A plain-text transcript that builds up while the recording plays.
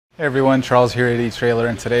Hey everyone, Charles here at eTrailer,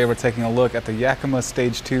 and today we're taking a look at the Yakima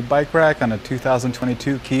StageTwo Bike Rack on a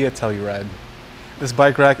 2022 Kia Telluride. This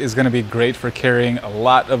bike rack is going to be great for carrying a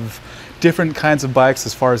lot of different kinds of bikes.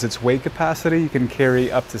 As far as its weight capacity, you can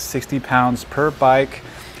carry up to 60 pounds per bike,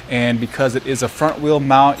 and because it is a front wheel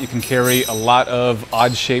mount, you can carry a lot of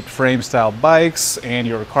odd shaped frame style bikes, and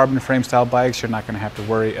your carbon frame style bikes, you're not going to have to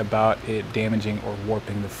worry about it damaging or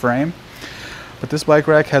warping the frame. But this bike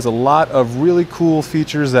rack has a lot of really cool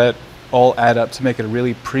features that all add up to make it a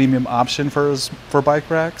really premium option for bike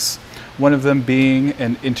racks. One of them being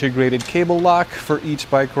an integrated cable lock for each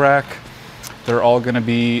bike rack. They're all going to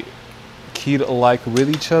be keyed alike with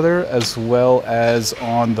each other, as well as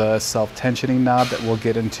on the self-tensioning knob that we'll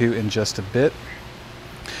get into in just a bit.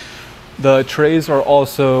 The trays are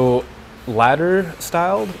also ladder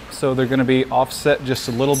styled, so they're going to be offset just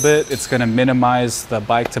a little bit. It's going to minimize the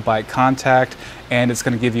bike-to-bike contact, and it's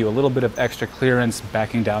going to give you a little bit of extra clearance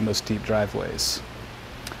backing down those steep driveways.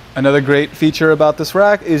 Another great feature about this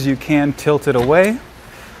rack is you can tilt it away,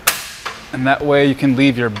 and that way you can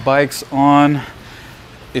leave your bikes on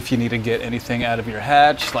if you need to get anything out of your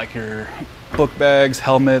hatch, like your book bags,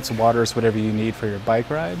 helmets, waters, whatever you need for your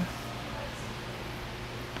bike ride.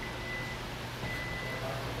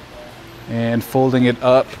 And folding it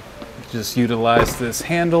up, just utilize this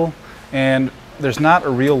handle, and there's not a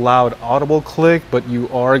real loud audible click, but you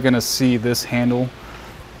are going to see this handle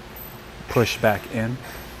push back in.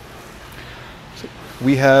 So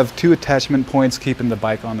we have two attachment points keeping the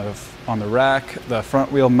bike on the rack, the front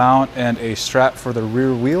wheel mount and a strap for the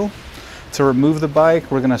rear wheel. To remove the bike,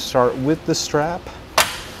 we're going to start with the strap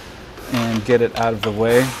and get it out of the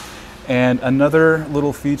way. And another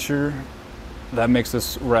little feature that makes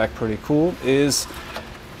this rack pretty cool is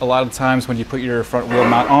a lot of times when you put your front wheel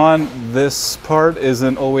mount on, this part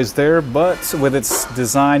isn't always there, but with its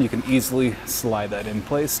design you can easily slide that in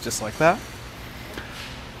place just like that.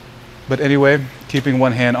 But anyway, keeping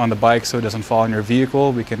one hand on the bike so it doesn't fall in your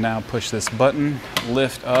vehicle, we can now push this button,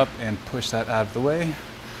 lift up and push that out of the way,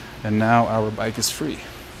 and now our bike is free.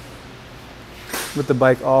 With the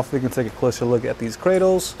bike off, we can take a closer look at these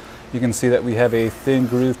cradles. You can see that we have a thin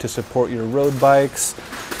groove to support your road bikes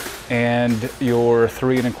and your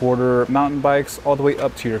 3 1/4 mountain bikes, all the way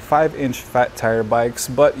up to your 5-inch fat tire bikes,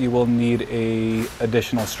 but you will need a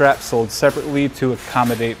additional strap sold separately to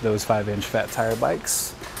accommodate those 5-inch fat tire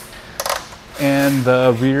bikes. And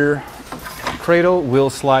the rear cradle will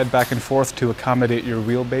slide back and forth to accommodate your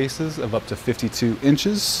wheelbases of up to 52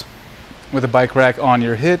 inches. With a bike rack on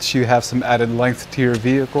your hitch, you have some added length to your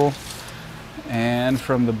vehicle. And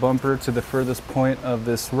from the bumper to the furthest point of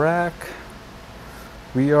this rack,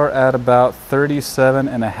 we are at about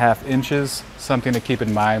 37.5 inches, something to keep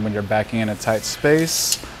in mind when you're backing in a tight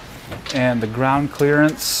space. And the ground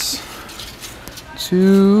clearance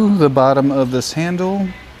to the bottom of this handle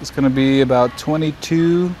is going to be about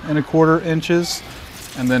 22 1/4 inches.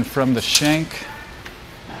 And then from the shank,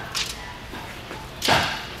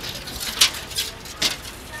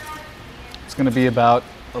 it's going to be about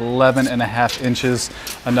 11.5 inches.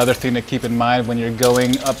 Another thing to keep in mind when you're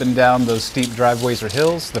going up and down those steep driveways or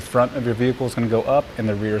hills, the front of your vehicle is going to go up and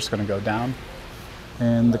the rear is going to go down.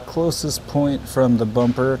 And the closest point from the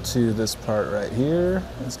bumper to this part right here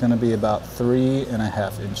is going to be about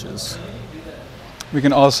 3.5 inches. We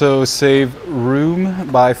can also save room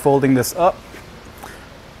by folding this up.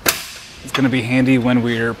 It's going to be handy when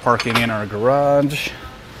we're parking in our garage.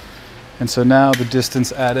 And so now the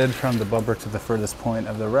distance added from the bumper to the furthest point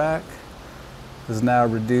of the rack is now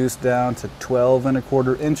reduced down to 12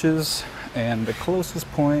 1/4 inches. And the closest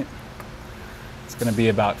point is going to be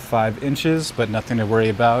about 5 inches, but nothing to worry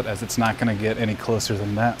about as it's not going to get any closer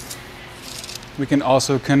than that. We can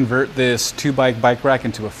also convert this 2-bike bike rack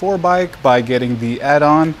into a 4-bike by getting the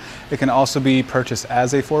add-on. It can also be purchased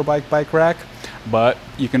as a 4-bike bike rack, but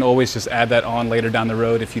you can always just add that on later down the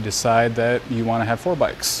road if you decide that you want to have 4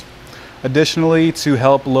 bikes. Additionally, to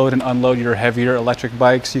help load and unload your heavier electric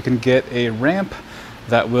bikes, you can get a ramp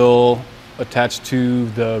that will attach to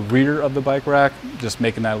the rear of the bike rack, just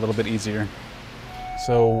making that a little bit easier.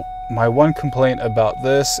 So my one complaint about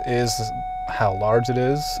this is how large it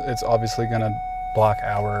is. It's obviously going to block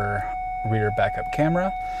our rear backup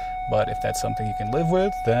camera, but if that's something you can live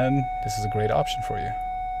with, then this is a great option for you.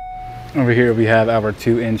 Over here we have our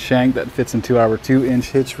 2-inch shank that fits into our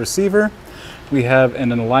 2-inch hitch receiver. We have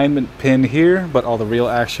an alignment pin here, but all the real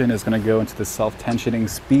action is going to go into the self-tensioning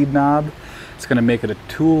speed knob. It's going to make it a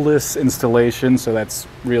toolless installation, so that's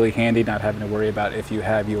really handy, not having to worry about if you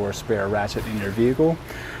have your spare ratchet in your vehicle.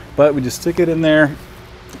 But we just stick it in there,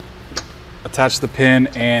 attach the pin,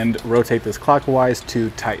 and rotate this clockwise to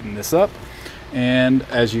tighten this up. And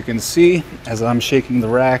as you can see, as I'm shaking the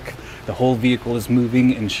rack, the whole vehicle is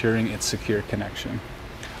moving, ensuring its secure connection.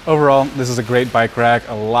 Overall, this is a great bike rack,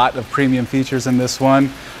 a lot of premium features in this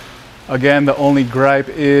one. Again, the only gripe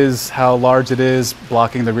is how large it is,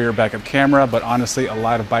 blocking the rear backup camera, but honestly, a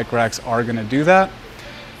lot of bike racks are gonna do that.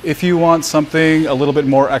 If you want something a little bit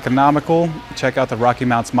more economical, check out the Rocky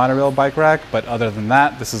Mounts monorail bike rack, but other than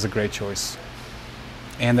that, this is a great choice.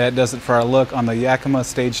 And that does it for our look on the Yakima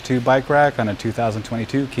StageTwo Bike Rack on a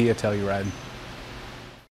 2022 Kia Telluride.